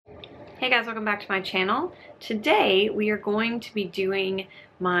Hey guys, welcome back to my channel. Today we are going to be doing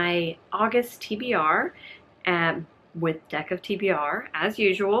my August TBR with deck of TBR as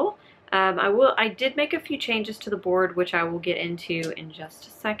usual. I did make a few changes to the board, which I will get into in just a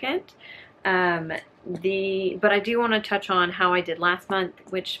second. But I do want to touch on how I did last month,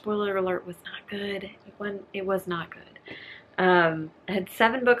 which, spoiler alert, was not good. It was not good. I had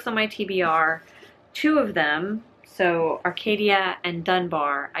 7 books on my TBR. 2 of them, so Arcadia and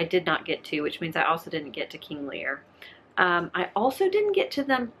Dunbar, I did not get to, which means I also didn't get to King Lear. I also didn't get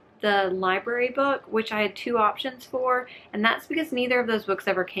to the library book, which I had 2 options for, and that's because neither of those books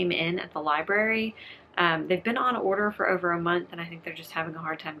ever came in at the library. They've been on order for over a month, and I think they're just having a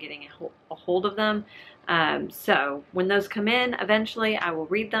hard time getting a hold of them. So when those come in, eventually I will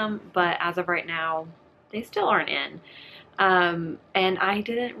read them, but as of right now, they still aren't in. And I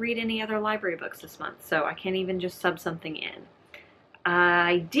didn't read any other library books this month, so I can't even just sub something in.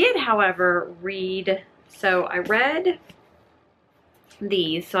 I did, however, read, so I read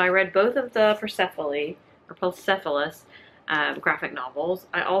these. So I read both of the Persepolis graphic novels.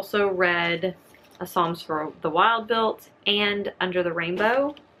 I also read A Psalms for the Wild Built and Under the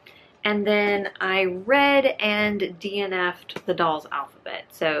Rainbow. And then I read and DNF'd The Doll's Alphabet.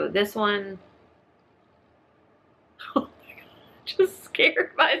 So this one, just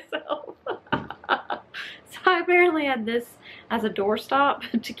scared myself. So I apparently had this as a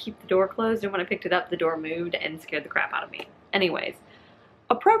doorstop to keep the door closed, and when I picked it up, the door moved and scared the crap out of me. Anyways,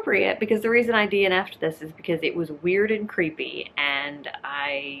 appropriate, because the reason I DNF'd this is because it was weird and creepy, and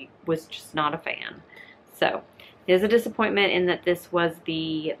I was just not a fan. So it is a disappointment in that this was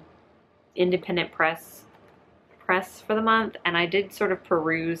the independent press for the month, and I did sort of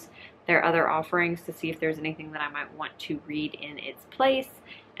peruse their other offerings to see if there's anything that I might want to read in its place,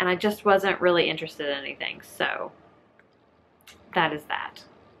 and I just wasn't really interested in anything, so that is that.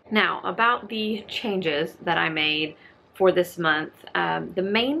 Now, about the changes that I made for this month, the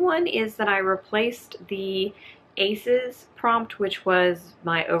main one is that I replaced the Aces prompt, which was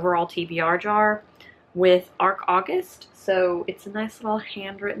my overall TBR jar, with Arc August. So it's a nice little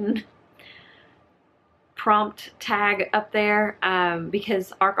handwritten prompt tag up there,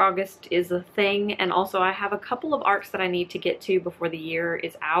 because Arc August is a thing, and also I have a couple of arcs that I need to get to before the year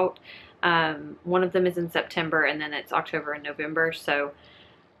is out. One of them is in September, and then it's October and November, so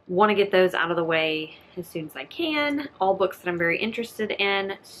want to get those out of the way as soon as I can. All books that I'm very interested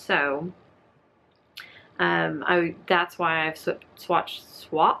in, so that's why I've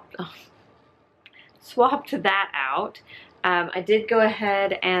swapped that out. I did go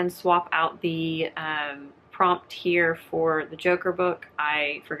ahead and swap out the prompt here for the Joker book.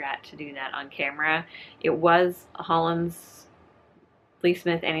 I forgot to do that on camera. It was Holland's, Lee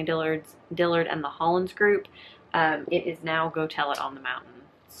Smith, Annie Dillard, and the Hollands group. It is now Go Tell It on the Mountain.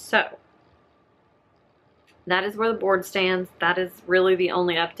 So that is where the board stands. That is really the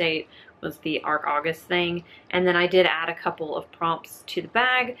only update, was the Arc August thing. And then I did add a couple of prompts to the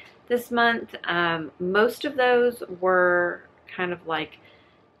bag this month. Most of those were kind of like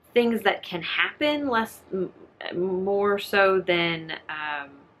things that can happen, more so than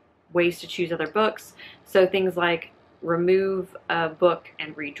ways to choose other books. So things like remove a book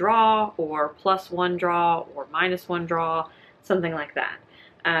and redraw, or +1 draw, or -1 draw, something like that.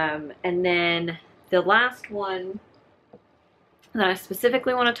 And then the last one that I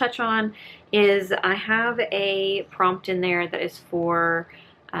specifically want to touch on is I have a prompt in there that is for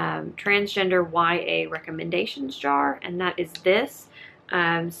transgender YA recommendations jar, and that is this.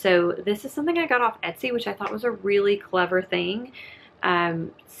 So this is something I got off Etsy, which I thought was a really clever thing.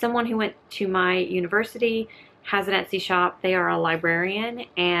 Someone who went to my university has an Etsy shop. They are a librarian,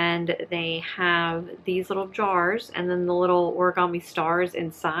 and they have these little jars, and then the little origami stars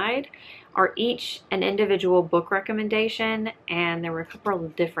inside are each an individual book recommendation, and there were a couple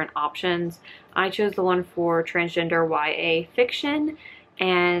of different options. I chose the one for transgender YA fiction,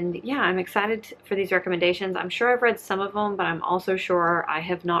 and yeah, I'm excited for these recommendations. I'm sure I've read some of them, but I'm also sure I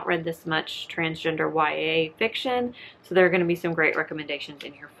have not read this much transgender YA fiction, so there are going to be some great recommendations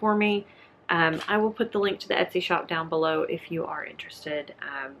in here for me. I will put the link to the Etsy shop down below if you are interested,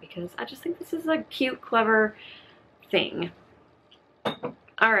 because I just think this is a cute, clever thing.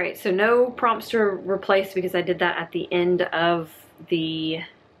 Alright, so no prompts to replace because I did that at the end of the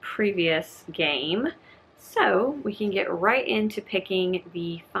previous game. So we can get right into picking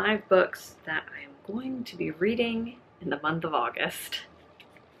the 5 books that I am going to be reading in the month of August.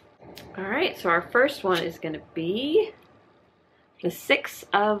 Alright, so our first one is going to be the 6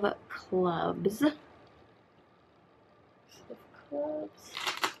 of Clubs.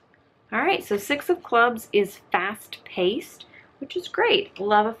 Alright, so 6 of Clubs is fast-paced, which is great.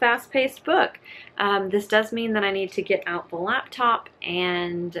 Love a fast-paced book. This does mean that I need to get out the laptop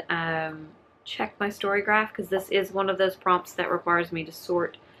and check my Storygraph, because this is one of those prompts that requires me to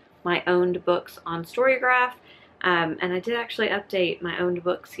sort my owned books on Storygraph. And I did actually update my owned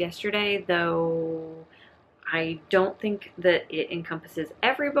books yesterday, though I don't think that it encompasses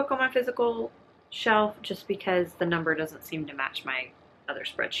every book on my physical shelf, just because the number doesn't seem to match my other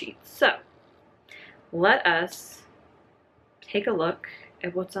spreadsheet. So let us take a look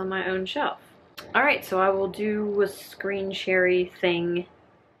at what's on my own shelf. All right, so I will do a screen share thing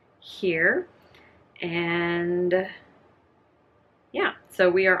here. And yeah, so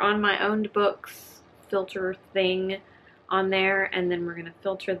we are on my owned books filter thing on there, and then we're gonna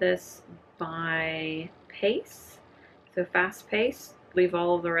filter this by pace. So fast pace, leave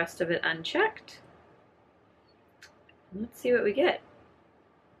all of the rest of it unchecked. Let's see what we get.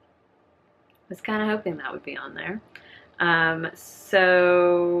 I was kind of hoping that would be on there.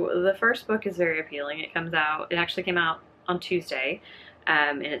 So the first book is very appealing. It actually came out on Tuesday.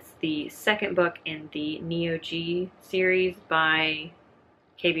 And it's the second book in the Neo G series by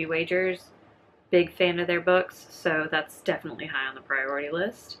KB Wagers. Big fan of their books, so that's definitely high on the priority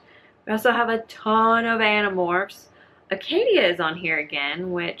list. We also have a ton of Animorphs. Acadia is on here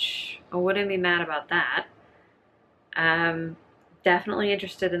again, which I wouldn't be mad about that. Definitely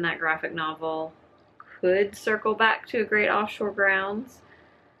interested in that graphic novel. Could circle back to A Great Offshore Grounds.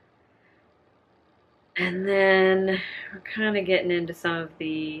 And then we're kind of getting into some of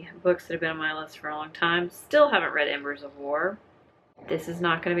the books that have been on my list for a long time. Still haven't read Embers of War. This is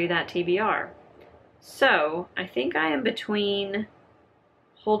not going to be that TBR. So I think I am between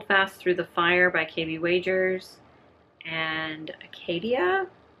Hold Fast Through the Fire by KB Wagers and Acadia.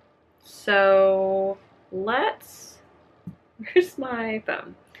 So let's, where's my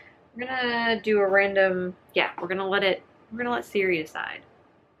phone? We're gonna do a random, yeah, we're gonna let Siri decide.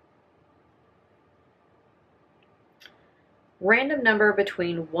 Random number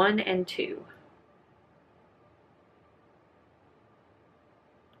between 1 and 2.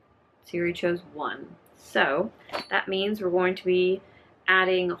 Siri chose 1. So that means we're going to be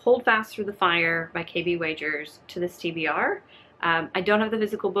adding Hold Fast Through the Fire by KB Wagers to this TBR. I don't have the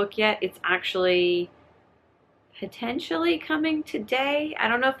physical book yet. It's actually potentially coming today. I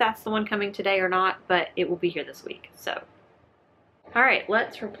don't know if that's the one coming today or not, but it will be here this week. So, all right,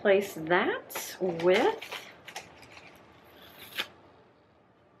 let's replace that with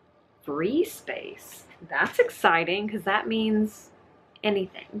Free Space. That's exciting because that means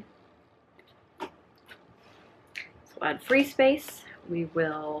anything. So we'll add Free Space. We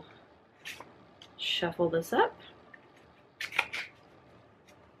will shuffle this up.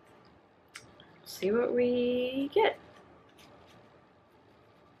 See what we get.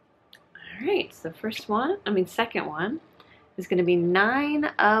 All right, so second one is going to be 9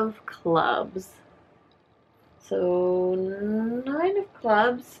 of Clubs. So 9 of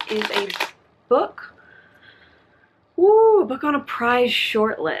Clubs is a book. Ooh, a book on a prize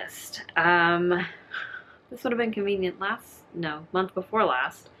shortlist. This would have been convenient month before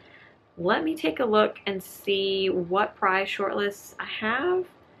last. Let me take a look and see what prize shortlists I have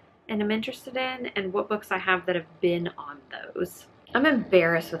and I'm interested in, and what books I have that have been on those. I'm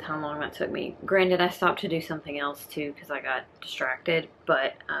embarrassed with how long that took me. Granted, I stopped to do something else too because I got distracted,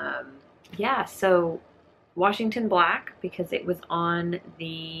 but yeah, so Washington Black, because it was on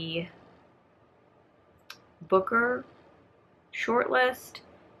the Booker shortlist.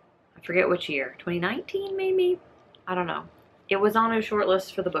 I forget which year, 2019 maybe? I don't know. It was on a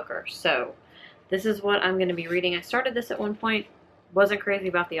shortlist for the Booker, so this is what I'm going to be reading. I started this at one point, wasn't crazy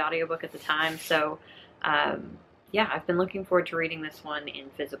about the audiobook at the time, so yeah, I've been looking forward to reading this one in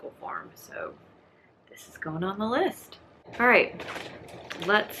physical form, so this is going on the list. All right,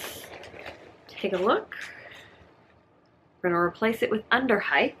 let's take a look. We're going to replace it with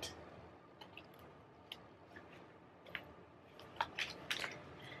Underhyped.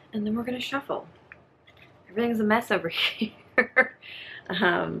 And then we're going to shuffle. Everything's a mess over here.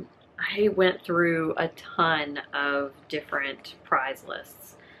 I went through a ton of different prize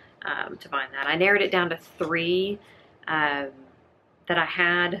lists to find that. I narrowed it down to 3 that I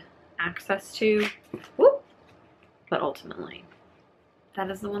had access to. Whoop! But ultimately,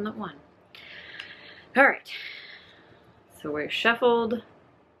 that is the one that won. All right. So we're shuffled,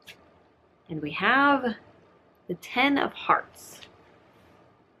 and we have the 10 of Hearts,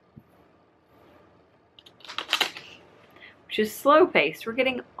 which is slow paced. We're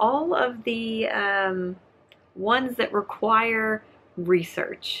getting all of the ones that require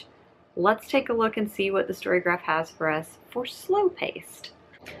research. Let's take a look and see what the Storygraph has for us for slow paced.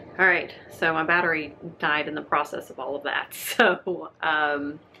 All right, so my battery died in the process of all of that. So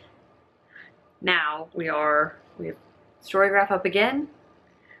now we have Storygraph up again.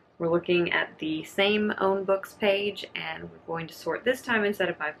 We're looking at the same own books page, and we're going to sort this time. Instead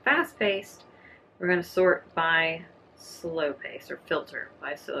of by fast paced, we're going to sort by slow pace, or filter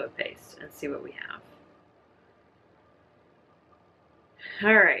by slow pace, and see what we have.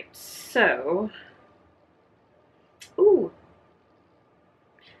 All right, so, ooh,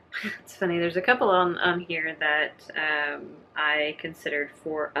 it's funny. There's a couple on here that I considered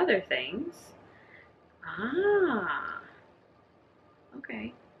for other things. Ah,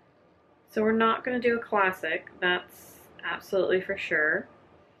 okay. So we're not going to do a classic. That's absolutely for sure.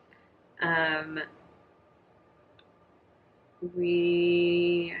 I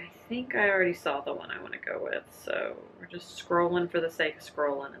think I already saw the one I want to go with, so we're just scrolling for the sake of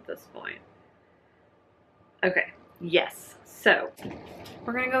scrolling at this point. Okay, yes. So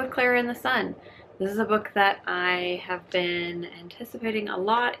we're going to go with Clara in the Sun. This is a book that I have been anticipating a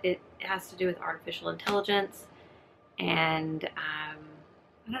lot. It has to do with artificial intelligence, and I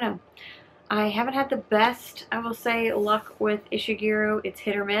don't know. I haven't had the best, I will say, luck with Ishiguro. It's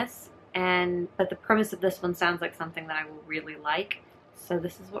hit or miss, but the premise of this one sounds like something that I will really like. So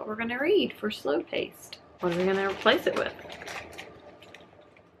this is what we're going to read for slow paced. What are we going to replace it with?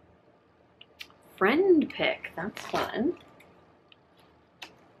 Friend pick. That's fun.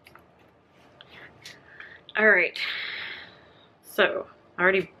 All right. So I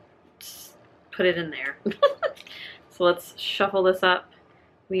already put it in there. So let's shuffle this up.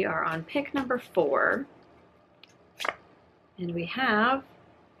 We are on pick number 4, and we have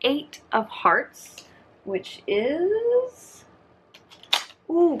 8 of Hearts, which is,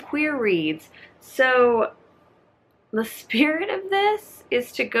 ooh, queer reads. So the spirit of this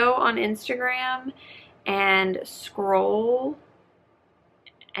is to go on Instagram and scroll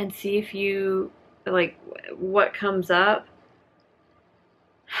and see if you, like, what comes up.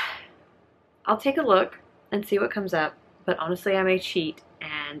 I'll take a look and see what comes up, but honestly I may cheat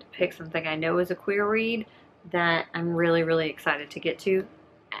and pick something I know is a queer read that I'm really, really excited to get to.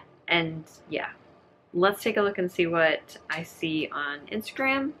 And yeah, let's take a look and see what I see on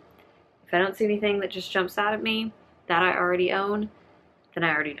Instagram. If I don't see anything that just jumps out at me that I already own, then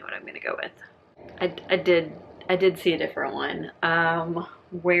I already know what I'm gonna go with. I did see a different one.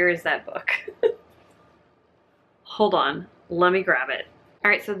 Where is that book? Hold on, let me grab it.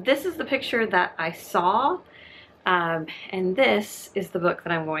 All right, so this is the picture that I saw. And this is the book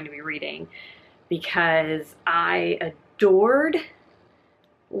that I'm going to be reading because I adored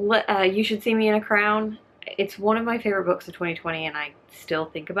You Should See Me in a Crown. It's one of my favorite books of 2020, and I still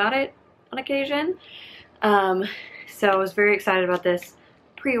think about it on occasion. So I was very excited about this,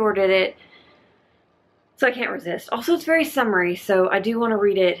 pre-ordered it, so I can't resist. Also, it's very summery, so I do want to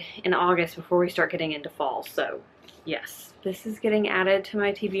read it in August before we start getting into fall. So yes, this is getting added to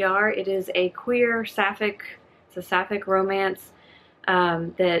my TBR. It is a queer sapphic. It's a sapphic romance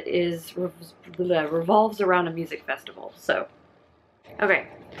that revolves around a music festival. So, okay,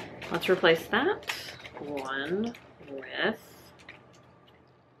 let's replace that one with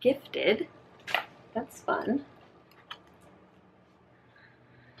Gifted. That's fun.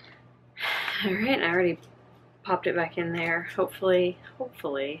 All right, I already popped it back in there. Hopefully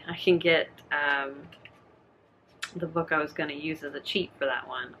I can get the book I was going to use as a cheat for that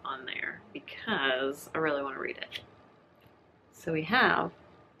one on there because I really want to read it. So we have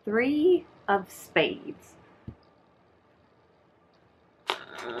 3 of Spades.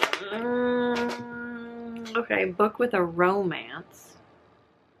 Okay, book with a romance.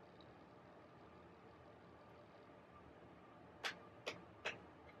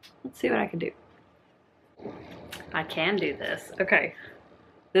 Let's see what I can do. I can do this. Okay,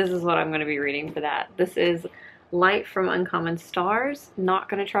 this is what I'm going to be reading for that. This is Light from Uncommon Stars. Not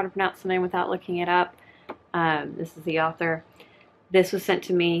going to try to pronounce the name without looking it up. This is the author. This was sent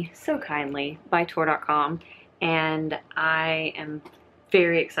to me so kindly by Tor.com, and I am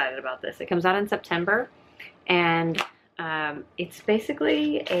very excited about this. It comes out in September, and it's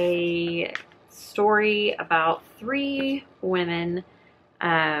basically a story about 3 women.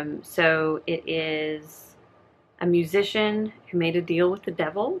 So it is a musician who made a deal with the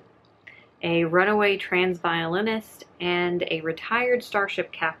devil, a runaway trans violinist, and a retired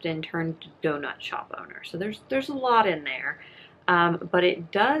starship captain turned donut shop owner. So there's a lot in there, but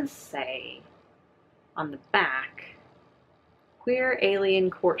it does say on the back, queer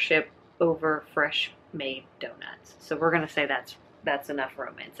alien courtship over fresh made donuts. So we're gonna say that's enough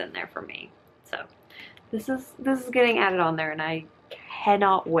romance in there for me. So this is getting added on there, and I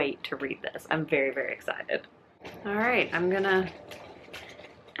cannot wait to read this. I'm very, very excited. All right, I'm gonna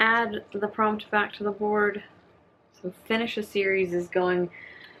add the prompt back to the board. So finish a series is going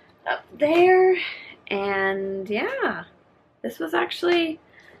up there. And yeah, this was actually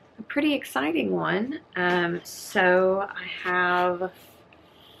a pretty exciting one. So I have a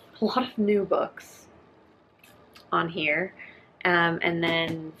lot of new books on here. And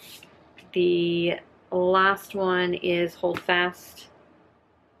then the last one is Hold Fast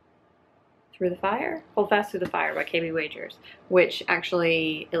Through the Fire? Hold Fast Through the Fire by KB Wagers, which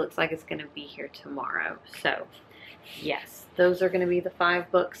actually it looks like it's going to be here tomorrow. So yes, those are going to be the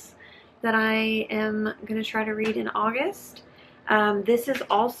 5 books that I am going to try to read in August. This is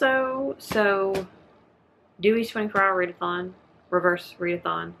also, so Dewey's 24-hour readathon, reverse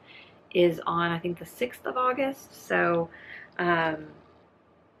readathon, is on I think the 6th of August. So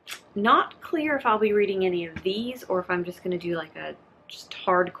not clear if I'll be reading any of these or if I'm just going to do like a just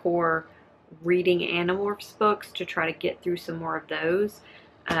hardcore reading Animorphs books to try to get through some more of those,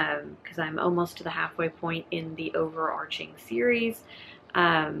 because I'm almost to the halfway point in the overarching series.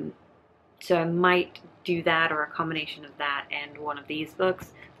 So I might do that or a combination of that and one of these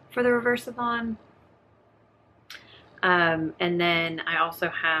books for the reverse-a-thon. And then I also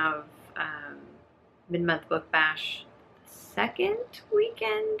have Mid-Month Book Bash second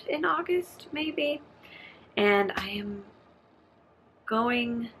weekend in August, maybe. And I am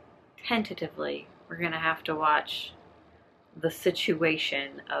going tentatively, we're going to have to watch The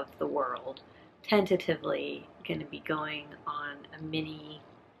Situation of the World. Tentatively going to be going on a mini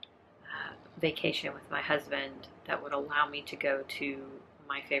vacation with my husband that would allow me to go to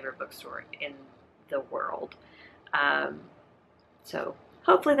my favorite bookstore in the world. So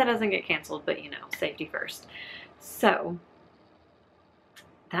hopefully that doesn't get canceled, but you know, safety first. So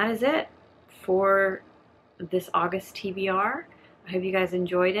that is it for this August TBR. I hope you guys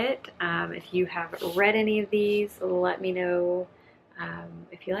enjoyed it. If you have read any of these, let me know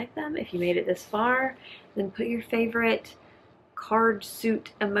if you like them. If you made it this far, then put your favorite card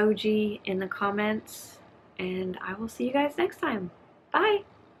suit emoji in the comments, and I will see you guys next time. Bye!